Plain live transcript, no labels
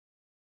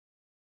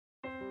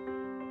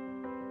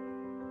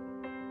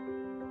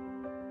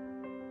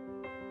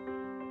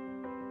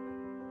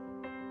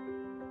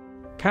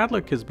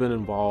Kadlec has been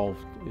involved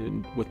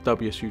with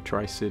WSU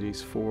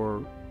Tri-Cities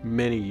for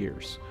many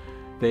years.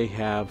 They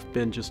have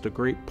been just a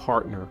great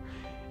partner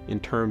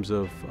in terms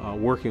of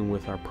working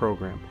with our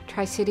program.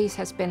 Tri-Cities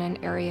has been an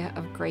area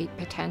of great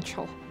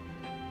potential.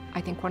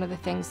 I think one of the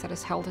things that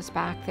has held us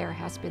back there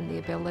has been the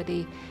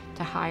ability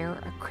to hire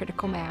a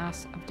critical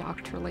mass of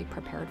doctorally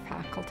prepared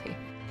faculty.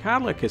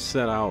 Kadlec has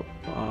set out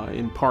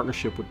in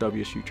partnership with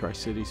WSU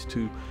Tri-Cities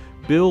to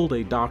build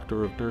a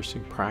Doctor of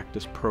Nursing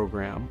practice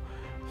program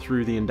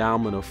through the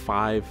endowment of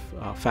 5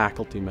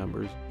 faculty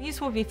members.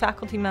 These will be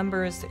faculty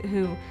members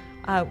who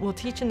will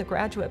teach in the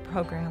graduate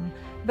program,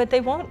 but they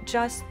won't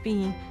just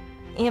be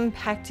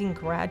impacting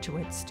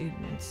graduate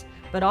students,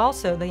 but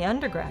also the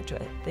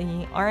undergraduate,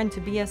 the RN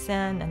to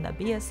BSN and the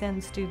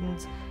BSN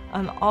students,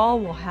 all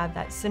will have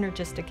that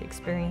synergistic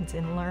experience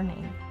in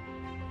learning.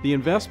 The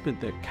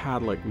investment that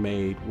Kadlec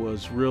made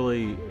was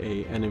really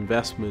an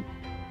investment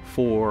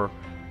for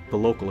the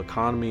local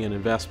economy, an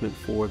investment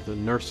for the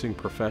nursing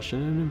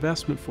profession, and an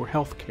investment for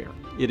healthcare.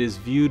 It is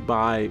viewed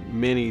by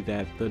many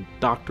that the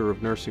Doctor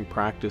of Nursing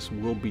practice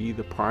will be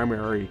the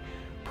primary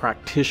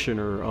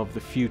practitioner of the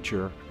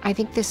future. I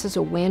think this is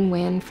a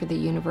win-win for the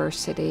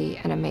university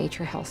and a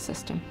major health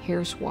system.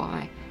 Here's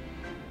why.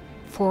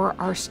 For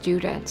our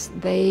students,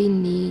 they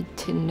need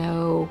to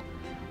know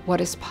what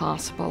is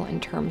possible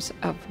in terms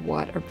of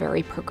what a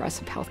very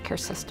progressive healthcare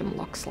system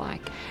looks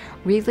like.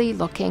 Really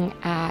looking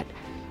at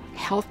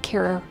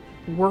healthcare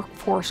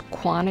workforce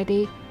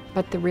quantity,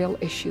 but the real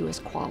issue is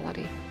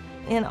quality.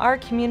 In our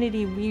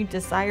community, we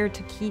desire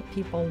to keep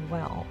people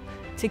well,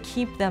 to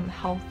keep them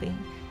healthy.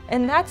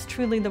 And that's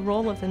truly the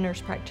role of the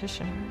nurse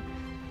practitioner.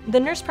 The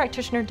nurse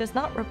practitioner does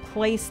not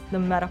replace the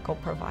medical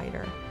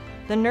provider.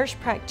 The nurse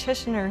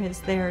practitioner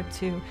is there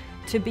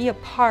to be a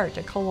part,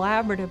 a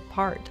collaborative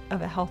part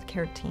of a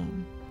healthcare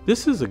team.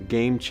 This is a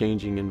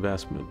game-changing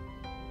investment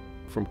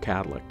from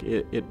Kadlec.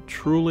 It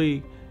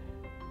truly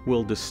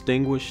will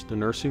distinguish the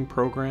nursing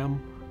program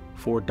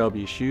for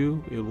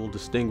WSU. It will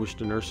distinguish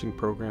the nursing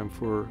program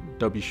for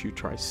WSU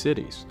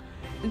Tri-Cities.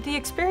 The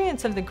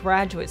experience of the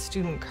graduate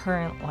student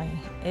currently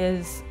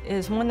is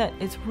one that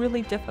is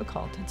really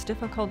difficult. It's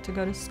difficult to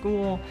go to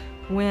school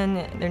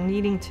when they're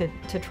needing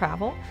to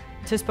travel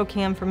to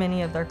Spokane for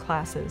many of their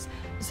classes.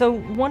 So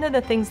one of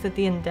the things that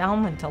the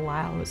endowment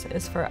allows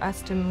is for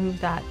us to move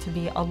that to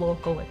be a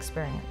local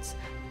experience.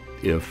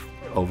 If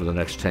over the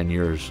next 10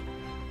 years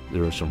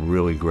there are some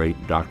really great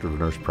Doctor of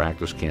Nurse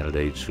practice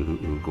candidates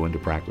who go into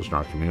practice in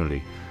our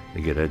community,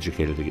 they get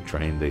educated, they get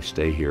trained, they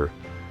stay here,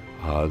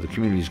 the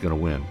community is going to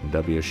win.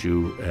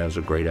 WSU has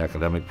a great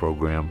academic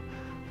program.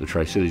 The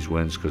Tri-Cities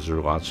wins because there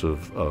are lots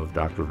of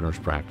Doctor of Nurse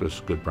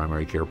practice, good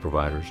primary care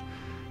providers.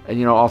 And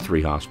you know, all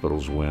 3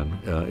 hospitals win.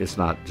 It's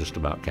not just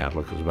about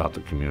Kadlec, it's about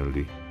the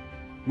community.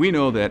 We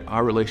know that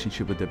our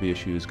relationship with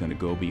WSU is going to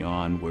go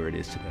beyond where it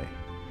is today.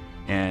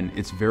 And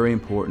it's very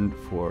important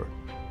for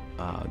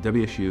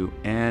WSU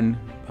and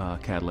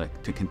Kadlec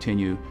to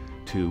continue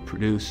to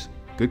produce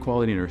good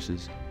quality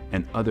nurses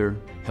and other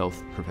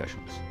health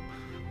professionals.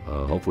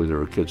 Hopefully there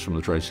are kids from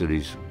the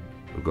Tri-Cities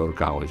who go to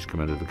college,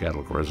 come into the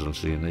Kadlec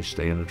residency, and they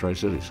stay in the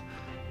Tri-Cities.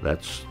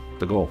 That's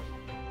the goal.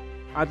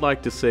 I'd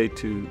like to say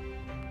to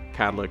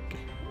Kadlec,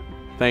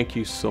 thank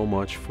you so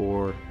much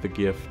for the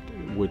gift,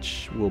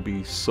 which will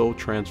be so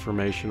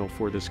transformational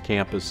for this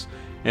campus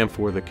and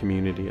for the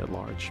community at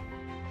large.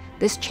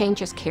 This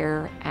changes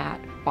care at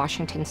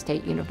Washington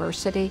State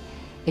University.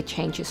 It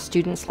changes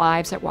students'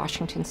 lives at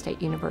Washington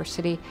State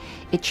University.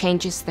 It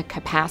changes the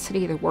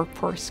capacity, the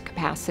workforce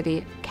capacity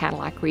at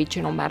Kadlec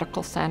Regional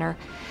Medical Center,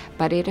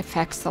 but it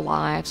affects the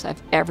lives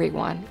of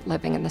everyone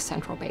living in the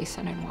Central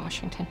Basin in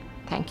Washington.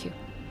 Thank you.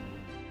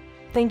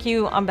 Thank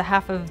you on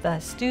behalf of the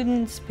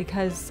students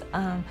because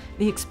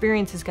the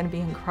experience is going to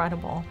be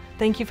incredible.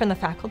 Thank you from the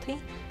faculty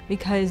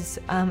because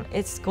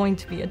it's going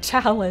to be a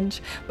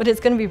challenge, but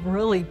it's going to be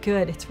really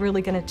good. It's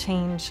really going to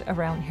change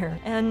around here.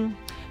 And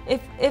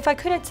if I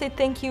could, I'd say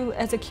thank you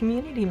as a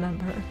community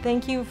member.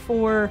 Thank you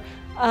for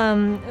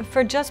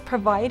just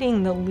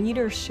providing the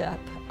leadership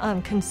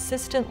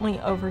consistently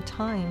over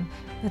time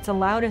that's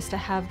allowed us to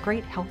have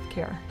great health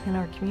care in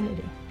our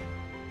community.